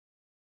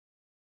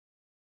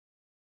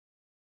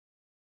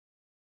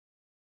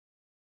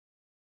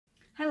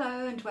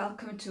and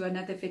welcome to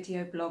another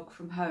video blog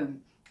from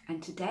home.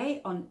 And today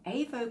on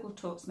A Vogel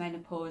Talks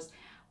Menopause,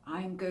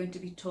 I'm going to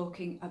be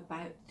talking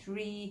about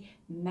 3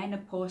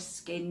 menopause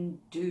skin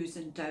do's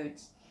and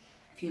don'ts.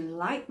 If you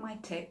like my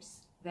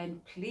tips,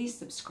 then please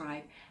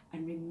subscribe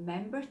and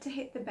remember to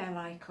hit the bell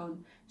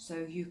icon so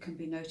you can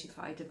be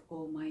notified of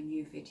all my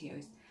new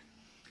videos.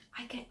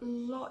 I get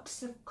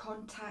lots of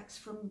contacts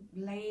from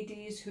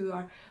ladies who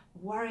are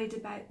worried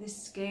about their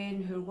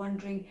skin, who are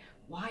wondering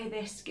why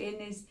their skin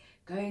is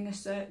going a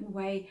certain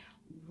way.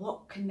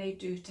 What can they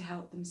do to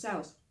help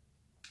themselves?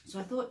 So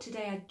I thought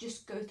today I'd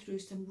just go through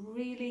some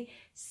really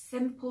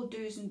simple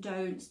do's and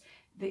don'ts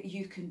that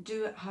you can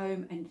do at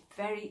home and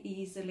very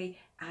easily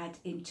add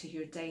into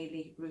your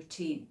daily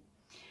routine.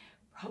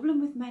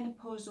 Problem with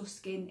menopausal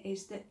skin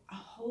is that a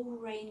whole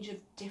range of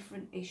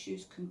different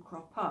issues can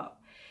crop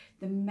up.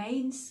 The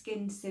main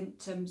skin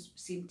symptoms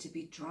seem to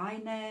be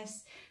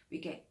dryness, we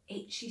get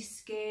itchy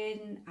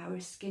skin, our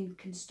skin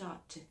can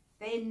start to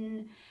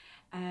thin,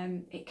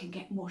 it can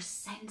get more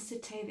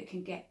sensitive, it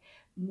can get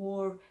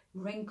more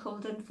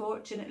wrinkled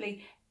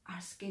unfortunately, our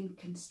skin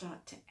can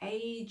start to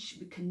age,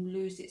 we can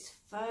lose its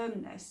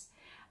firmness.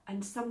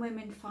 And some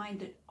women find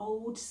that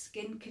old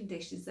skin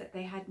conditions that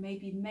they had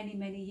maybe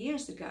many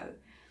years ago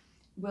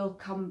will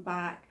come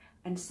back,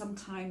 and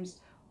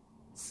sometimes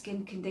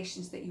skin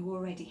conditions that you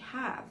already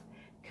have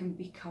can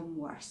become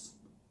worse.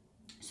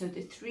 So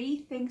the 3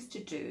 things to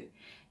do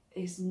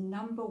is,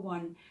 number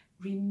 1,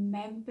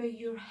 remember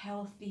your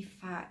healthy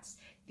fats.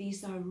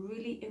 These are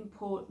really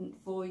important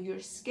for your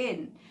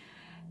skin.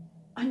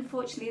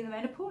 Unfortunately, in the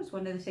menopause,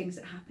 one of the things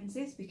that happens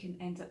is we can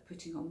end up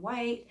putting on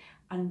weight,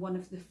 and one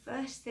of the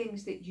first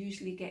things that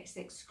usually gets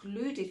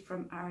excluded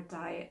from our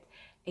diet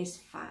is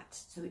fat.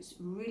 So it's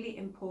really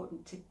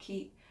important to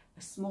keep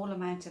a small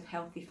amount of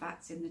healthy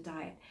fats in the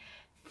diet.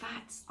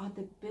 Fats are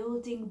the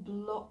building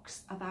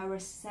blocks of our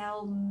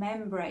cell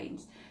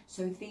membranes,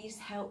 so these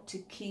help to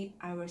keep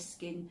our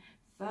skin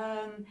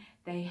firm,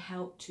 they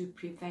help to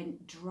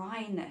prevent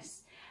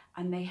dryness,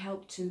 and they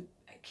help to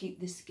keep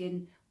the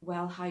skin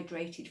well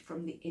hydrated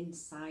from the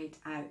inside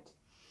out.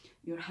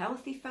 Your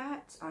healthy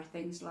fats are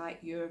things like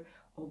your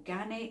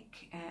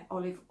organic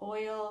olive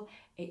oil,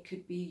 it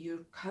could be your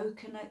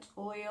coconut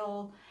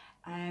oil,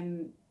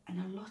 and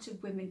a lot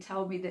of women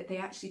tell me that they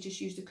actually just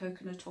use the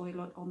coconut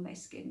oil on their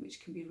skin, which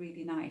can be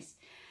really nice.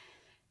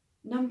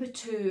 Number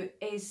 2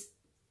 is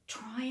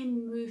try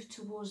and move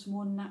towards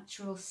more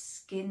natural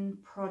skin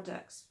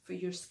products for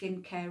your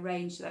skincare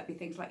range. So that'd be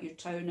things like your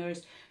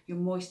toners, your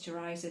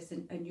moisturizers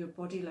and your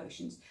body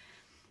lotions.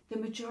 The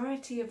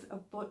majority of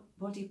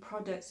body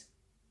products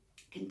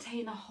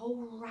contain a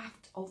whole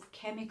raft of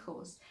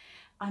chemicals,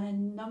 and a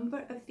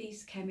number of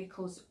these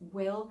chemicals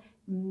will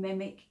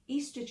mimic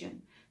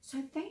estrogen.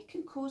 So they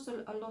can cause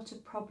a lot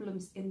of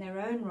problems in their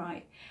own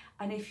right.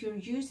 And if you're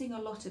using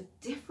a lot of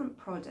different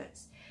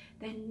products,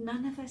 then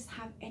none of us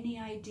have any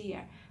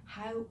idea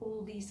how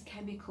all these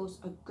chemicals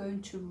are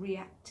going to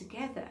react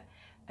together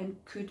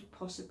and could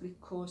possibly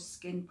cause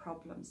skin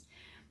problems.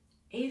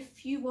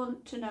 If you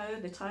want to know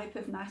the type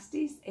of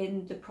nasties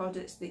in the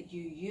products that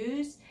you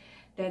use,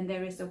 then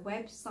there is a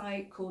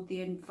website called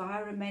the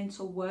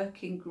Environmental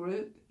Working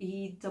Group,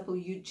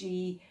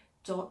 EWG.org,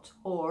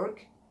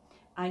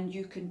 and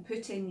you can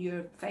put in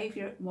your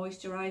favourite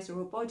moisturiser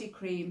or body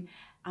cream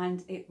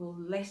and it will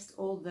list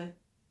all the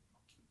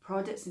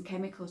products and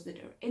chemicals that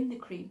are in the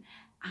cream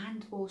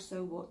and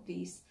also what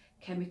these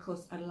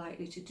chemicals are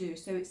likely to do.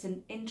 So it's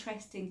an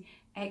interesting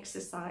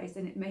exercise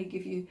and it may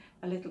give you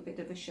a little bit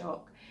of a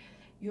shock.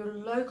 Your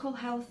local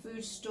health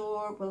food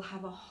store will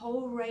have a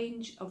whole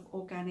range of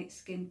organic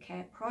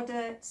skincare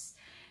products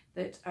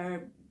that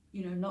are,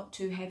 not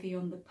too heavy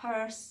on the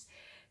purse.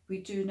 We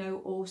do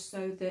know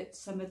also that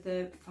some of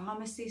the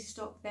pharmacies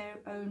stock their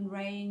own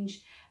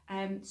range,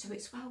 so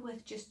it's well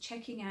worth just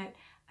checking out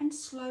and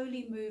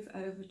slowly move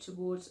over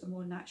towards a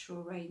more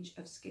natural range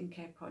of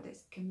skincare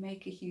products. It can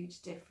make a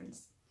huge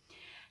difference.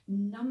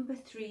 Number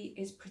 3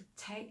 is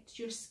protect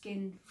your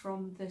skin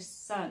from the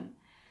sun.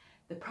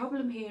 The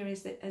problem here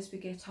is that as we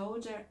get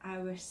older,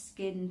 our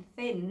skin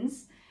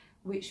thins,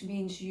 which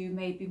means you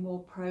may be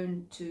more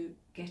prone to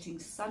getting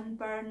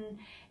sunburn.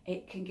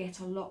 It can get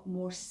a lot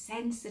more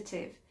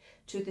sensitive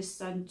to the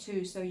sun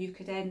too, so you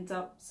could end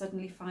up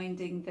suddenly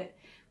finding that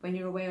when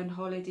you're away on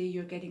holiday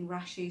you're getting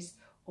rashes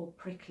or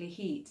prickly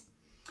heat.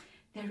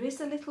 There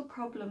is a little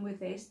problem with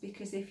this,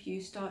 because if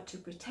you start to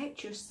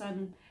protect your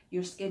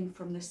skin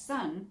from the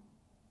sun,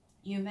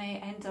 you may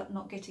end up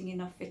not getting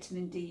enough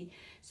vitamin D.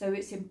 So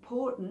it's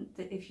important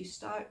that if you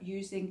start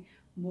using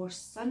more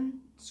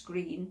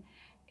sunscreen,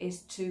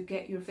 is to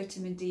get your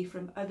vitamin D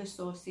from other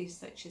sources,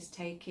 such as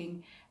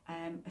taking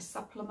a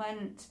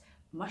supplement.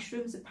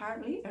 Mushrooms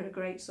apparently are a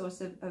great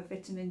source of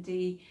vitamin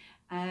D,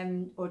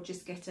 or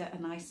just get a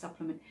nice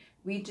supplement.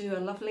 We do a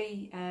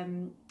lovely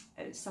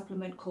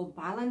supplement called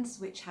Balance,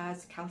 which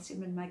has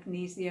calcium and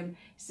magnesium,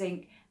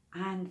 zinc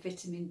and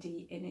vitamin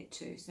D in it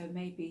too, so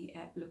maybe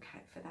look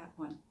out for that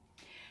one.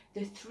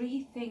 The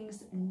 3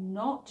 things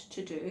not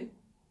to do.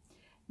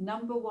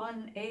 Number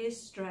one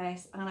is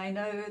stress, and I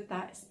know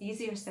that's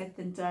easier said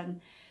than done.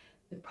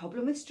 The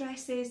problem with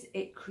stress is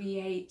it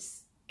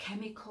creates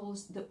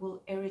chemicals that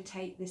will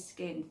irritate the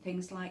skin,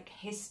 things like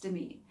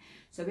histamine.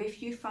 So if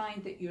you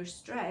find that you're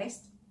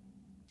stressed,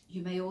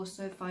 you may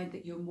also find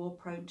that you're more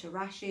prone to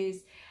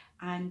rashes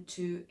and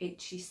to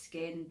itchy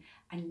skin,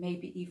 and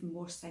maybe even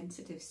more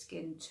sensitive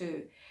skin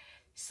too.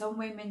 Some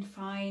women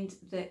find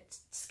that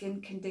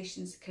skin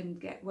conditions can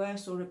get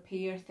worse or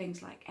appear,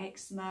 things like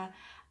eczema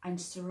and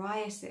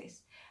psoriasis.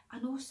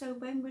 And also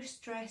when we're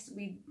stressed,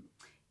 we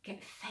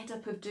get fed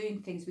up of doing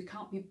things. We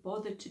can't be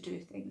bothered to do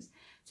things.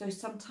 So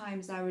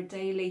sometimes our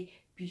daily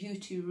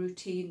beauty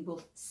routine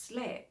will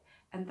slip,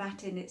 and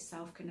that in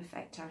itself can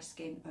affect our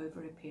skin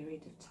over a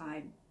period of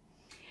time.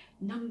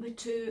 Number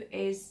two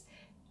is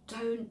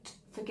don't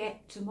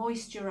forget to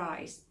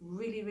moisturize.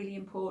 Really, really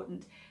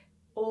important,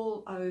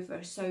 all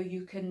over. So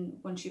you can,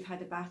 once you've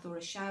had a bath or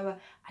a shower,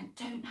 and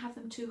don't have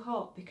them too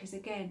hot, because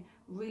again,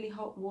 really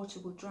hot water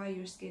will dry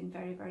your skin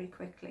very, very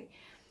quickly.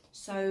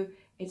 So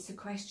it's a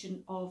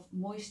question of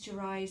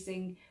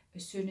moisturizing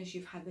as soon as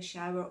you've had the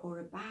shower or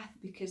a bath,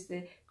 because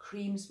the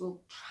creams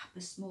will trap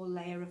a small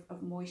layer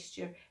of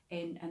moisture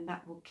in, and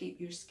that will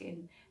keep your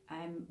skin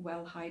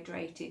well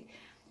hydrated.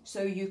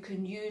 So you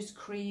can use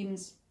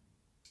creams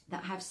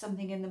that have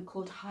something in them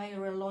called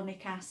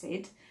hyaluronic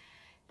acid.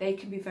 They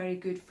can be very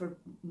good for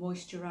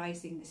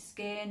moisturizing the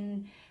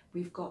skin.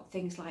 We've got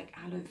things like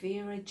aloe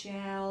vera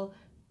gel.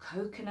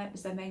 Coconut,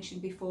 as I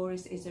mentioned before,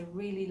 is a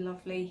really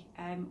lovely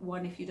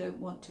one if you don't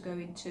want to go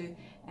into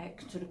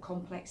sort of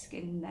complex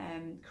skin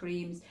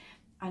creams.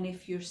 And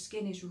if your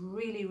skin is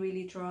really,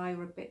 really dry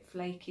or a bit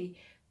flaky,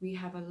 we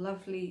have a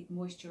lovely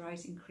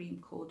moisturizing cream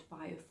called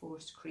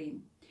Bioforce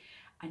cream.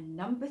 And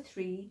number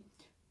three,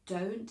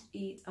 don't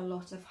eat a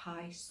lot of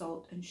high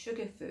salt and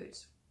sugar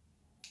foods.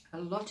 A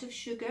lot of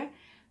sugar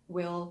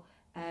will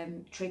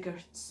trigger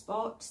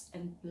spots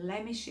and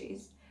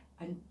blemishes,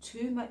 and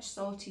too much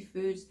salty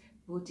foods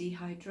will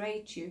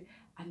dehydrate you,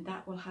 and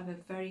that will have a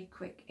very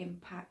quick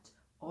impact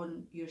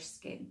on your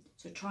skin.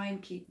 So try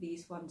and keep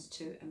these ones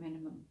to a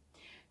minimum.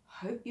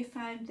 Hope you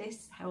found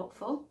this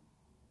helpful.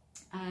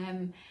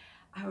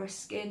 Our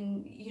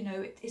skin, you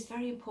know, it's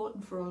very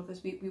important for all of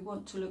us. We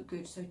want to look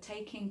good, so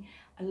taking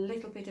a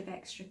little bit of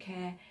extra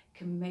care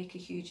can make a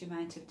huge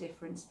amount of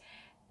difference.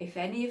 If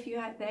any of you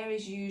out there,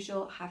 as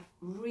usual, have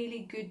really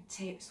good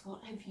tips,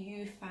 what have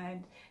you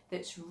found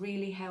that's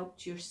really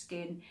helped your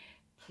skin?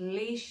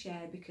 Please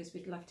share, because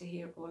we'd love to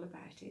hear all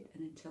about it.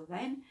 And until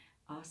then,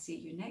 I'll see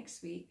you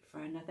next week for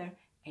another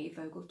A.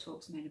 Vogel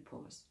Talks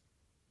Menopause.